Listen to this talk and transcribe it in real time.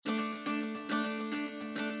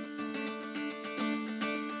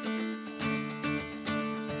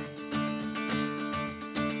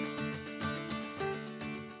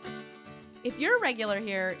If you're a regular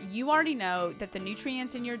here, you already know that the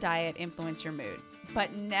nutrients in your diet influence your mood.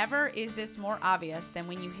 But never is this more obvious than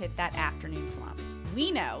when you hit that afternoon slump. We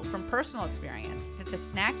know from personal experience that the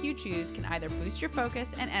snack you choose can either boost your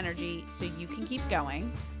focus and energy so you can keep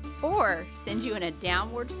going, or send you in a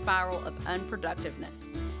downward spiral of unproductiveness.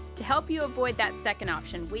 To help you avoid that second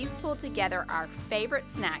option, we've pulled together our favorite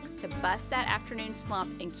snacks to bust that afternoon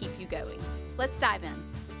slump and keep you going. Let's dive in.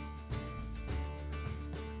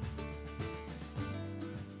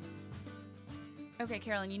 Okay,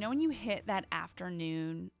 Carolyn, you know when you hit that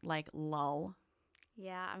afternoon, lull?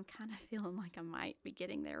 Yeah, I'm kind of feeling like I might be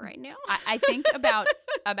getting there right now. I think about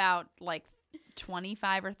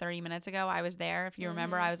 25 or 30 minutes ago, I was there. If you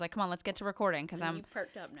remember, I was like, come on, let's get to recording because I'm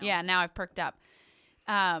perked up now. Yeah, now I've perked up.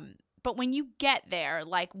 But when you get there,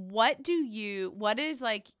 what is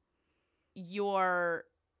your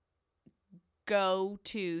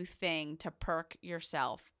go-to thing to perk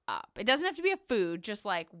yourself up? It doesn't have to be a food, just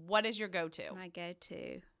what is your go-to? My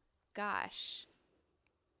go-to. Gosh.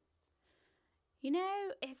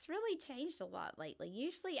 It's really changed a lot lately.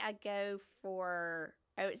 Usually I go for,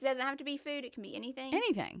 it doesn't have to be food. It can be anything.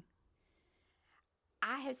 Anything.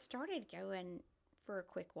 I have started going for a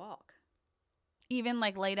quick walk. Even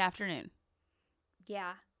late afternoon?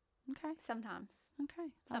 Yeah. Okay. Sometimes. Okay.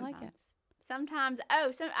 I like it. Sometimes.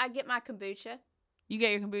 So I get my kombucha. You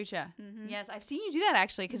get your kombucha. Mm-hmm. Yes, I've seen you do that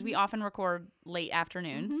actually because we often record late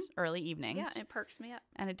afternoons, early evenings. Yeah, it perks me up.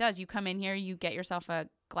 And it does. You come in here, you get yourself a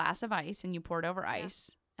glass of ice and you pour it over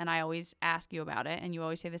ice. And I always ask you about it and you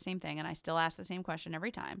always say the same thing. And I still ask the same question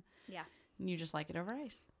every time. Yeah. And you just like it over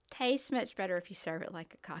ice. Tastes much better if you serve it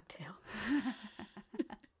like a cocktail.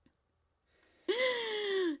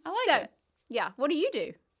 I like it. Yeah. What do you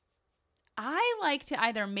do? I like to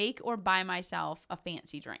either make or buy myself a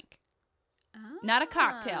fancy drink. Not a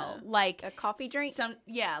cocktail, like a coffee drink?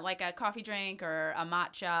 Like a coffee drink or a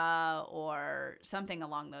matcha or something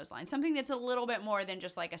along those lines. Something that's a little bit more than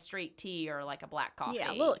just a straight tea or a black coffee.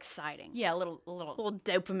 Yeah, a little exciting. Yeah, a little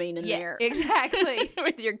dopamine in there. Exactly.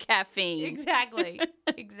 With your caffeine. Exactly.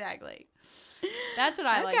 That's what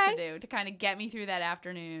I like to do to kind of get me through that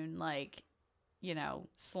afternoon,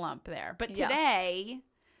 slump there. But today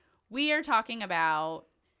we are talking about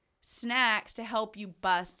snacks to help you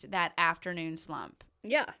bust that afternoon slump.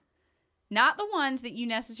 Yeah. Not the ones that you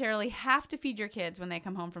necessarily have to feed your kids when they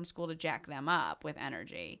come home from school to jack them up with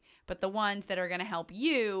energy, but the ones that are going to help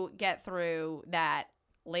you get through that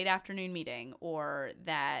late afternoon meeting or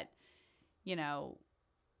that,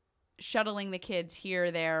 shuttling the kids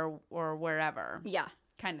here, there, or wherever. Yeah.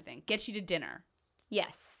 Kind of thing. Get you to dinner.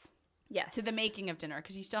 Yes. To the making of dinner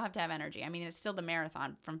because you still have to have energy. I mean, it's still the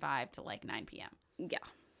marathon from 5 to 9 p.m. Yeah.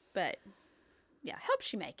 But,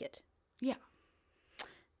 helps you make it. Yeah.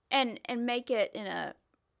 And make it in a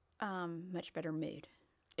much better mood.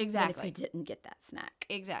 Exactly. Than if you didn't get that snack.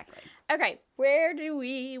 Exactly. Okay, where do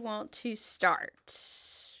we want to start?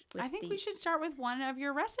 I think we should start with one of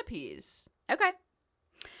your recipes. Okay.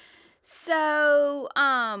 So,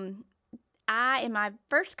 in my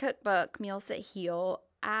first cookbook, Meals That Heal,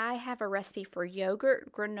 I have a recipe for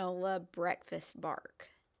yogurt granola breakfast bark.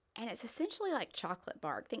 And it's essentially like chocolate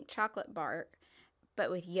bark. Think chocolate bark,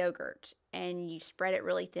 but with yogurt. And you spread it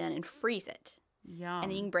really thin and freeze it. Yum.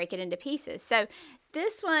 And then you can break it into pieces. So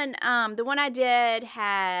this one, the one I did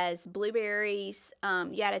has blueberries.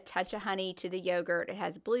 You add a touch of honey to the yogurt. It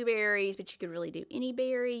has blueberries, but you could really do any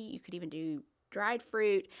berry. You could even do dried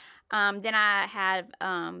fruit. Then I have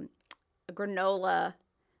a granola.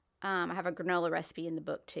 I have a granola recipe in the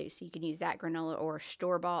book too. So you can use that granola or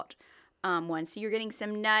store-bought one. So you're getting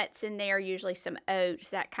some nuts in there, usually some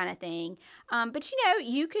oats, that kind of thing. But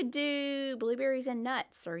you could do blueberries and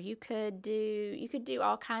nuts, or you could do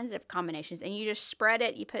all kinds of combinations. And you just spread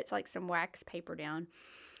it. You put some wax paper down,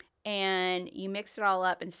 and you mix it all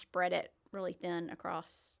up and spread it really thin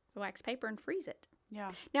across the wax paper and freeze it.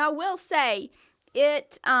 Yeah. Now I will say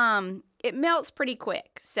it melts pretty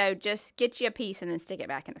quick. So just get you a piece and then stick it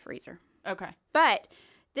back in the freezer. Okay. But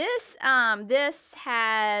this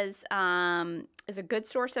has is a good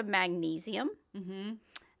source of magnesium.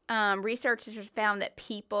 Mm-hmm. Researchers have found that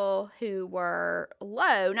people who were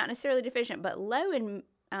low, not necessarily deficient, but low in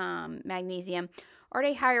magnesium are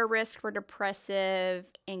at a higher risk for depressive,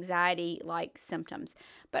 anxiety-like symptoms.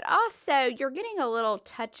 But also, you're getting a little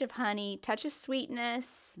touch of honey, touch of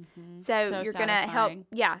sweetness. Mm-hmm. So you're going to help,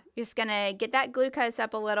 you're just going to get that glucose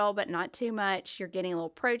up a little, but not too much. You're getting a little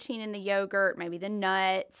protein in the yogurt, maybe the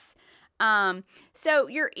nuts. So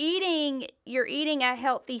you're eating a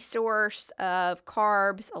healthy source of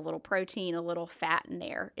carbs, a little protein, a little fat in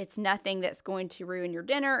there. It's nothing that's going to ruin your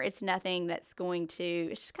dinner. It's nothing that's going to.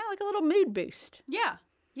 It's just kind of like a little mood boost. Yeah.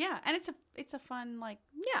 Yeah, and it's a fun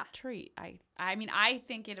treat. I mean I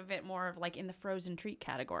think it a bit more of like in the frozen treat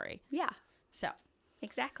category. Yeah. So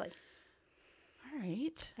exactly. All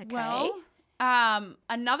right. Okay. Well,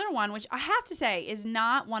 another one which I have to say is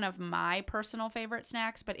not one of my personal favorite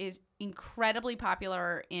snacks, but is incredibly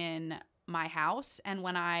popular in my house. And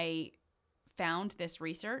when I found this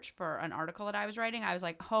research for an article that I was writing, I was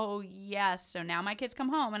like, oh yes. So now my kids come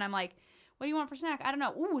home and I'm like, what do you want for snack? I don't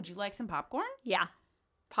know. Ooh, would you like some popcorn? Yeah.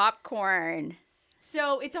 Popcorn.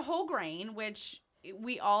 So it's a whole grain, which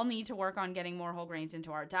we all need to work on getting more whole grains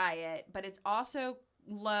into our diet, but it's also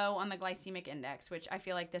low on the glycemic index, which I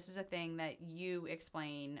feel like this is a thing that you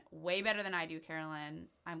explain way better than I do, Carolyn.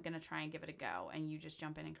 I'm going to try and give it a go, and you just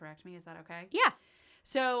jump in and correct me. Is that okay? Yeah.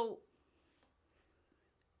 So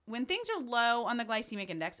when things are low on the glycemic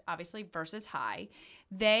index, obviously versus high,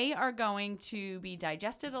 they are going to be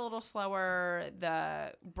digested a little slower.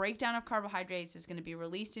 The breakdown of carbohydrates is going to be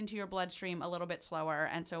released into your bloodstream a little bit slower.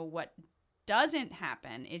 And so what doesn't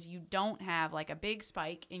happen is you don't have like a big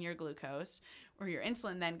spike in your glucose, or your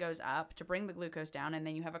insulin then goes up to bring the glucose down, and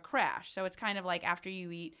then you have a crash. So it's kind of like after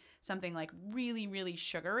you eat something like really, really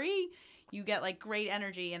sugary, you get like great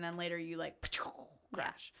energy, and then later you like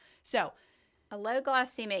crash. So a low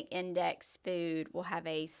glycemic index food will have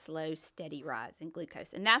a slow, steady rise in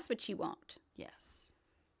glucose, and that's what you want. Yes.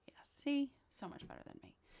 See? So much better than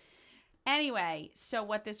me. Anyway, so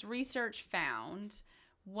what this research found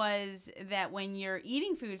was that when you're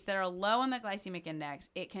eating foods that are low on the glycemic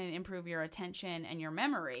index, it can improve your attention and your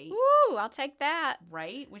memory. Ooh, I'll take that.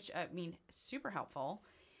 Right? Which, I mean, super helpful.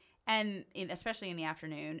 And especially in the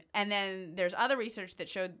afternoon. And then there's other research that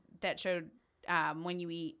showed when you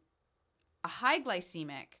eat a high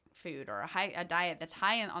glycemic food, or a diet that's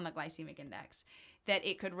high on the glycemic index, that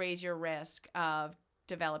it could raise your risk of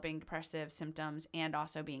developing depressive symptoms and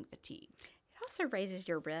also being fatigued. It also raises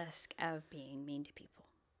your risk of being mean to people.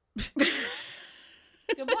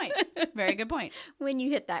 Good point. Very good point. When you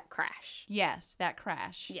hit that crash. Yes, that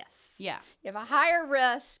crash. Yes. Yeah. You have a higher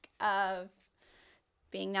risk of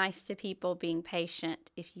being nice to people, being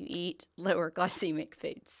patient if you eat lower glycemic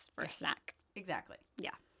foods for a snack. Exactly. Yeah.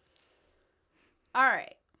 All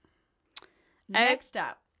right. Next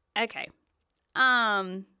up. Okay. I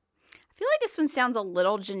feel like this one sounds a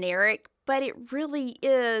little generic, but it really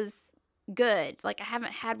is good. Like, I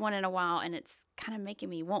haven't had one in a while, and it's kind of making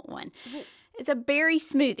me want one. It's a berry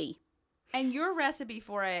smoothie. And your recipe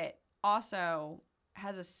for it also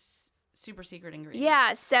has a super secret ingredient.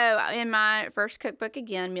 Yeah, so in my first cookbook,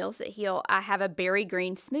 again, Meals That Heal, I have a berry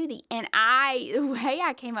green smoothie. And the way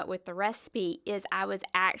I came up with the recipe is I was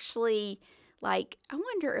actually like, I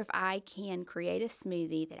wonder if I can create a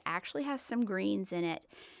smoothie that actually has some greens in it,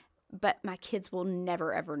 but my kids will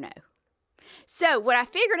never, ever know. So what I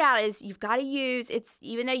figured out is you've got to use,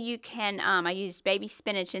 even though you can, I used baby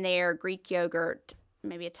spinach in there, Greek yogurt,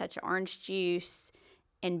 maybe a touch of orange juice,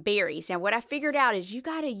 and berries. Now what I figured out is you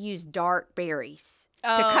got to use dark berries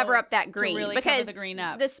to cover up that green. To really cover the green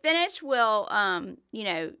up. The spinach will,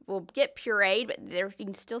 will get pureed, but you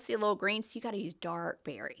can still see a little green, so you got to use dark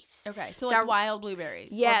berries. Okay, so like wild blueberries.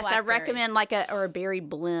 Yes, I recommend like a berry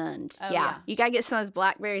blend. Oh, yeah. You got to get some of those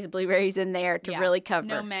blackberries and blueberries in there to really cover.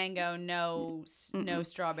 No mango, no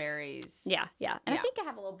strawberries. Yeah. And I think I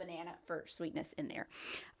have a little banana for sweetness in there.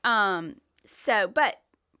 But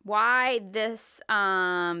why this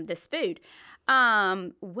food?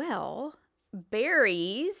 Well,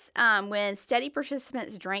 berries, when study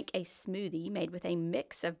participants drank a smoothie made with a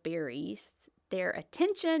mix of berries, their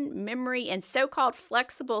attention, memory, and so-called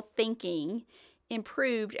flexible thinking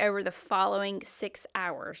improved over the following 6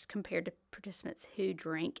 hours compared to participants who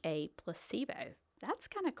drank a placebo. That's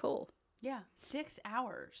kind of cool. Yeah, 6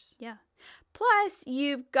 hours. Yeah. Plus,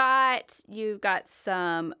 you've got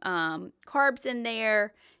some carbs in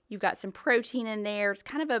there. You've got some protein in there. It's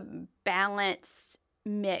kind of a balanced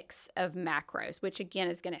mix of macros, which again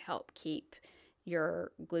is going to help keep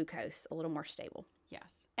your glucose a little more stable.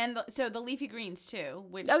 Yes. And so the leafy greens too,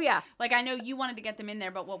 which, oh yeah, like I know you wanted to get them in there,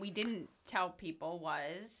 but what we didn't tell people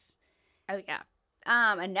was, oh yeah,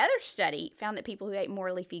 another study found that people who ate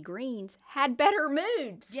more leafy greens had better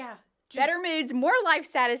moods. Yeah. Better moods, more life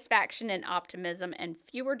satisfaction and optimism, and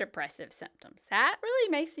fewer depressive symptoms. That really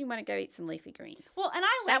makes me want to go eat some leafy greens. Well, and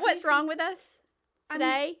Is that what's wrong with us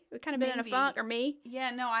today? We've kind of been in a funk, or me?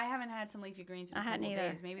 Yeah, no, I haven't had some leafy greens in a couple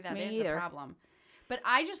days. Maybe that is the problem. But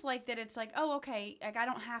I just like that it's like, oh, okay, like I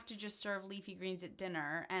don't have to just serve leafy greens at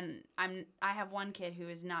dinner, and I have one kid who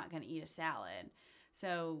is not going to eat a salad.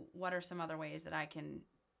 So what are some other ways that I can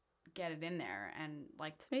get it in there and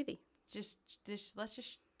like Smoothie. Just let's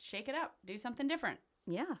just shake it up, do something different.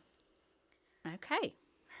 Yeah. Okay.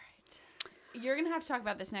 You're going to have to talk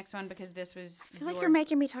about this next one because this was I feel like you're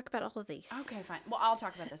making me talk about all of these. Okay, fine. Well, I'll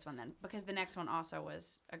talk about this one then because the next one also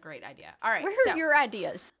was a great idea. All right. Where are your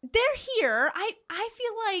ideas? They're here. I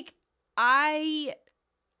feel like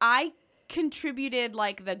I contributed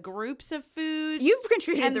like the groups of foods. You've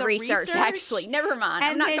contributed the research, actually. Never mind.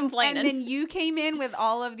 I'm not complaining. And then you came in with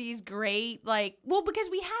all of these great because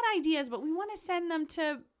we had ideas, but we want to send them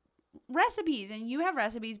to recipes, and you have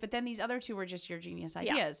recipes, but then these other two were just your genius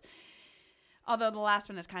ideas. Yeah. Although the last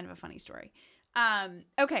one is kind of a funny story.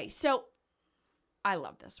 Okay, so I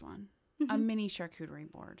love this one. A mini charcuterie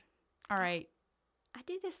board. All right. I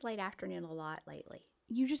do this late afternoon a lot lately.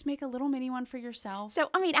 You just make a little mini one for yourself? So,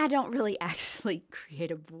 I mean, I don't really actually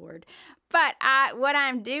create a board. But what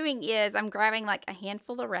I'm doing is I'm grabbing like a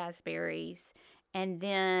handful of raspberries. And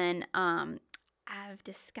then I've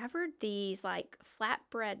discovered these like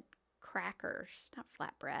flatbread crackers, not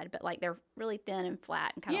flatbread, but like they're really thin and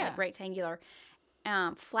flat and kind of like rectangular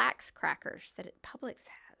flax crackers that Publix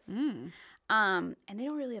has. And they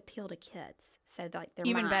don't really appeal to kids, so like they're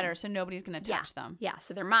even mine. better, so nobody's gonna touch them. Yeah,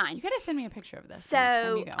 so they're mine. You gotta send me a picture of this. So next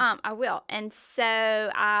time you go. I will, and so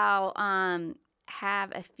I'll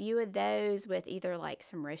have a few of those with either like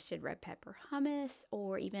some roasted red pepper hummus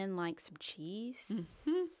or even like some cheese.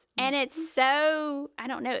 And it's so, I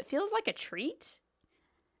don't know, it feels like a treat.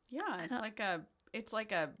 Yeah, it's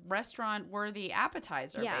like a restaurant worthy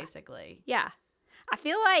appetizer, basically. Yeah. I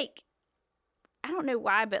feel like, I don't know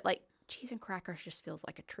why, but like cheese and crackers just feels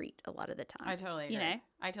like a treat a lot of the time. I totally agree. You know?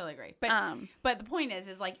 I totally agree. But the point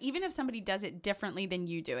is like even if somebody does it differently than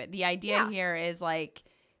you do it, the idea here is like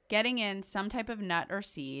getting in some type of nut or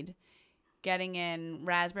seed, getting in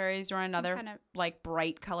raspberries or another kind of like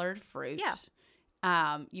bright colored fruit.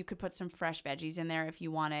 Yeah. You could put some fresh veggies in there if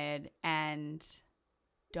you wanted, and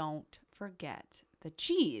don't forget the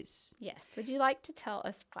cheese. Yes. Would you like to tell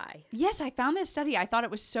us why? Yes, I found this study. I thought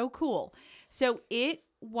it was so cool. So it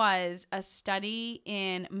was a study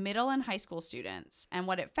in middle and high school students. And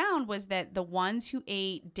what it found was that the ones who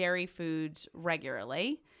ate dairy foods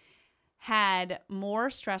regularly had more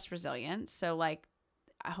stress resilience. So like,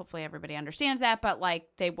 hopefully everybody understands that, but like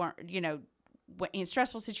they weren't, in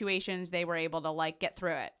stressful situations, they were able to like get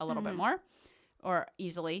through it a little bit more or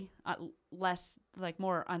easily, less like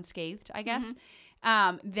more unscathed, I guess.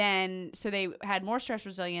 So they had more stress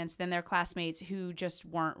resilience than their classmates who just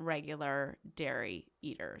weren't regular dairy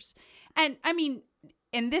eaters. And I mean,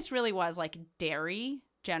 and this really was like dairy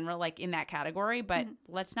general, like in that category, but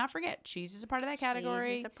let's not forget cheese is a part of that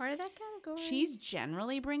category. Cheese is a part of that category. Cheese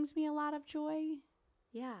generally brings me a lot of joy.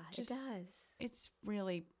 Yeah, it does. It's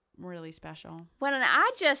really, really special. When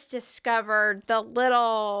I just discovered the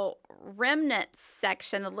little remnants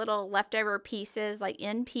section, the little leftover pieces, like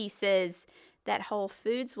end pieces that Whole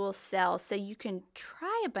Foods will sell, so you can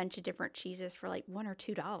try a bunch of different cheeses for like $1 or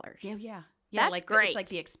 $2. Yeah. That's like great. It's like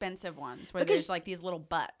the expensive ones where there's like these little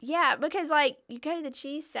butts. Yeah, because like you go to the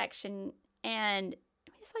cheese section and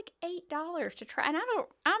it's like $8 to try. And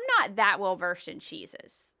I'm not that well versed in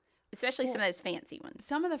cheeses, especially some of those fancy ones.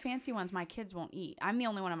 Some of the fancy ones my kids won't eat. I'm the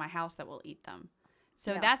only one in my house that will eat them.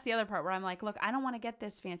 So that's the other part where I'm like, look, I don't want to get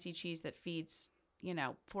this fancy cheese that feeds,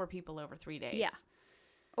 4 people over 3 days. Yeah.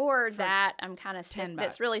 Or that I'm kind of sick. $10.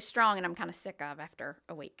 That's really strong and I'm kind of sick of after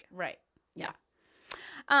a week. Right. Yeah.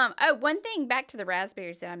 One thing back to the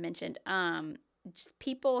raspberries that I mentioned. Just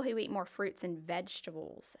people who eat more fruits and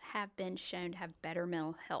vegetables have been shown to have better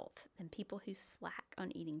mental health than people who slack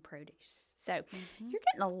on eating produce. So you're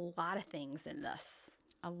getting a lot of things in this.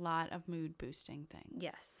 A lot of mood boosting things.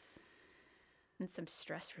 Yes. And some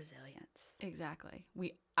stress resilience. Exactly.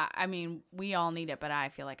 We all need it, but I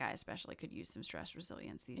feel like I especially could use some stress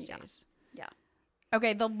resilience these days. Yeah.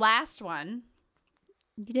 Okay, the last one.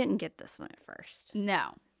 You didn't get this one at first.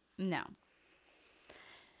 No.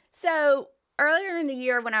 So earlier in the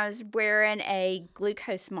year when I was wearing a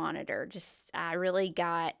glucose monitor, I really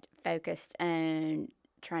got focused on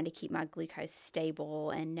trying to keep my glucose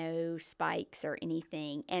stable and no spikes or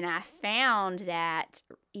anything. And I found that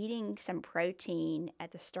eating some protein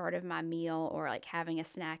at the start of my meal or like having a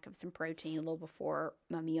snack of some protein a little before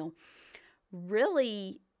my meal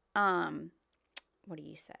really,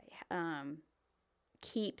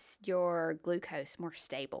 keeps your glucose more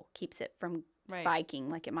stable, keeps it from spiking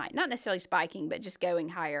like it might. Not necessarily spiking, but just going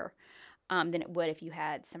higher. than it would if you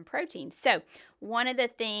had some protein. So one of the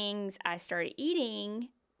things I started eating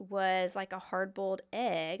was like a hard-boiled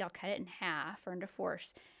egg. I'll cut it in half or into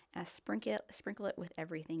fourths, and I sprinkle it with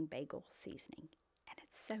everything bagel seasoning, and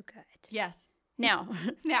it's so good. Yes. Now,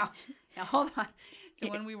 Now, hold on. So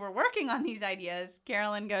when we were working on these ideas,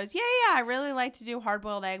 Carolyn goes, yeah, I really like to do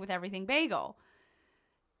hard-boiled egg with everything bagel.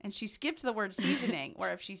 And she skipped the word seasoning, or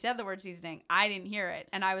if she said the word seasoning, I didn't hear it.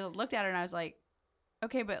 And I looked at her and I was like,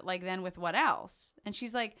 okay, but like then with what else? And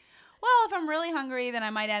she's like, well, if I'm really hungry, then I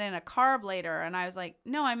might add in a carb later. And I was like,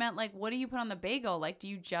 no, I meant like, what do you put on the bagel? Like, do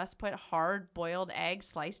you just put hard-boiled egg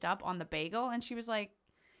sliced up on the bagel? And she was like,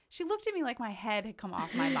 she looked at me like my head had come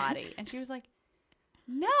off my body. And she was like,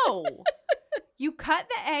 no, you cut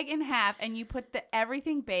the egg in half and you put the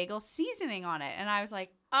everything bagel seasoning on it. And I was like,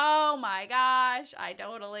 oh my gosh, I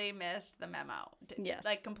totally missed the memo. Yes.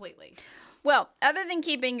 Like completely. Well, other than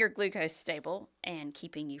keeping your glucose stable and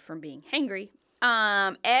keeping you from being hangry,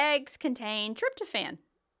 eggs contain tryptophan.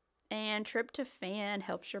 And tryptophan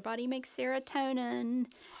helps your body make serotonin.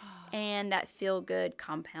 And that feel-good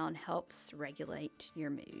compound helps regulate your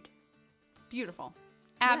mood. Beautiful.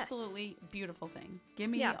 Absolutely beautiful thing. Give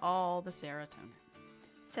me all the serotonin.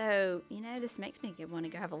 So, this makes me want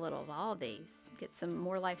to go have a little of all these. Get some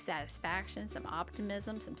more life satisfaction, some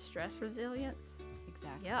optimism, some stress resilience.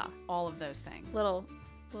 Exactly. Yeah. All of those things. Little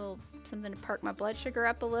something to perk my blood sugar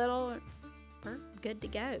up a little. We're good to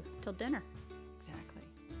go till dinner. Exactly.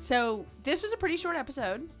 So this was a pretty short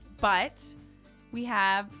episode, but we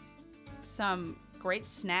have some great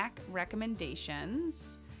snack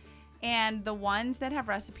recommendations. And the ones that have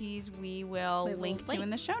recipes we will link to in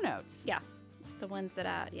the show notes. Yeah. The ones that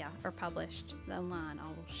are published online, I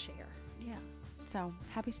will share. Yeah. So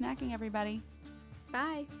happy snacking, everybody.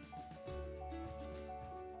 Bye.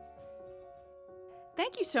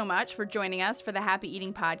 Thank you so much for joining us for the Happy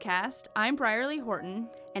Eating Podcast. I'm Brierly Horton.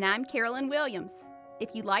 And I'm Carolyn Williams.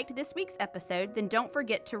 If you liked this week's episode, then don't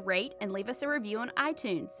forget to rate and leave us a review on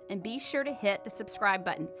iTunes. And be sure to hit the subscribe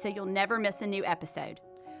button so you'll never miss a new episode.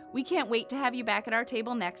 We can't wait to have you back at our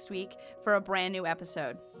table next week for a brand new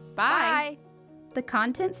episode. Bye. The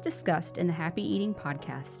contents discussed in the Happy Eating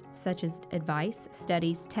Podcast, such as advice,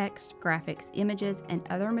 studies, text, graphics, images, and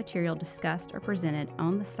other material discussed or presented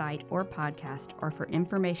on the site or podcast, are for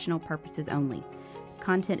informational purposes only.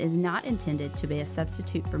 Content is not intended to be a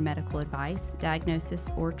substitute for medical advice,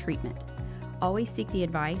 diagnosis, or treatment. Always seek the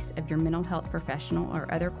advice of your mental health professional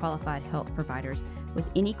or other qualified health providers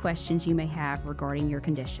with any questions you may have regarding your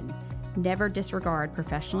condition. Never disregard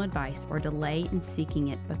professional advice or delay in seeking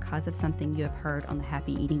it because of something you have heard on the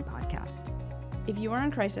Happy Eating Podcast. If you are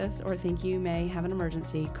in crisis or think you may have an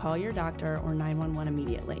emergency, call your doctor or 911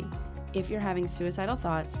 immediately. If you're having suicidal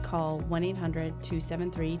thoughts, call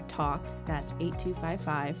 1-800-273-TALK, that's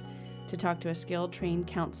 8255, to talk to a skilled trained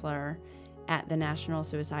counselor at the National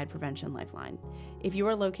Suicide Prevention Lifeline. If you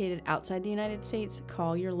are located outside the United States,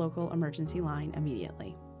 call your local emergency line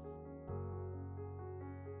immediately.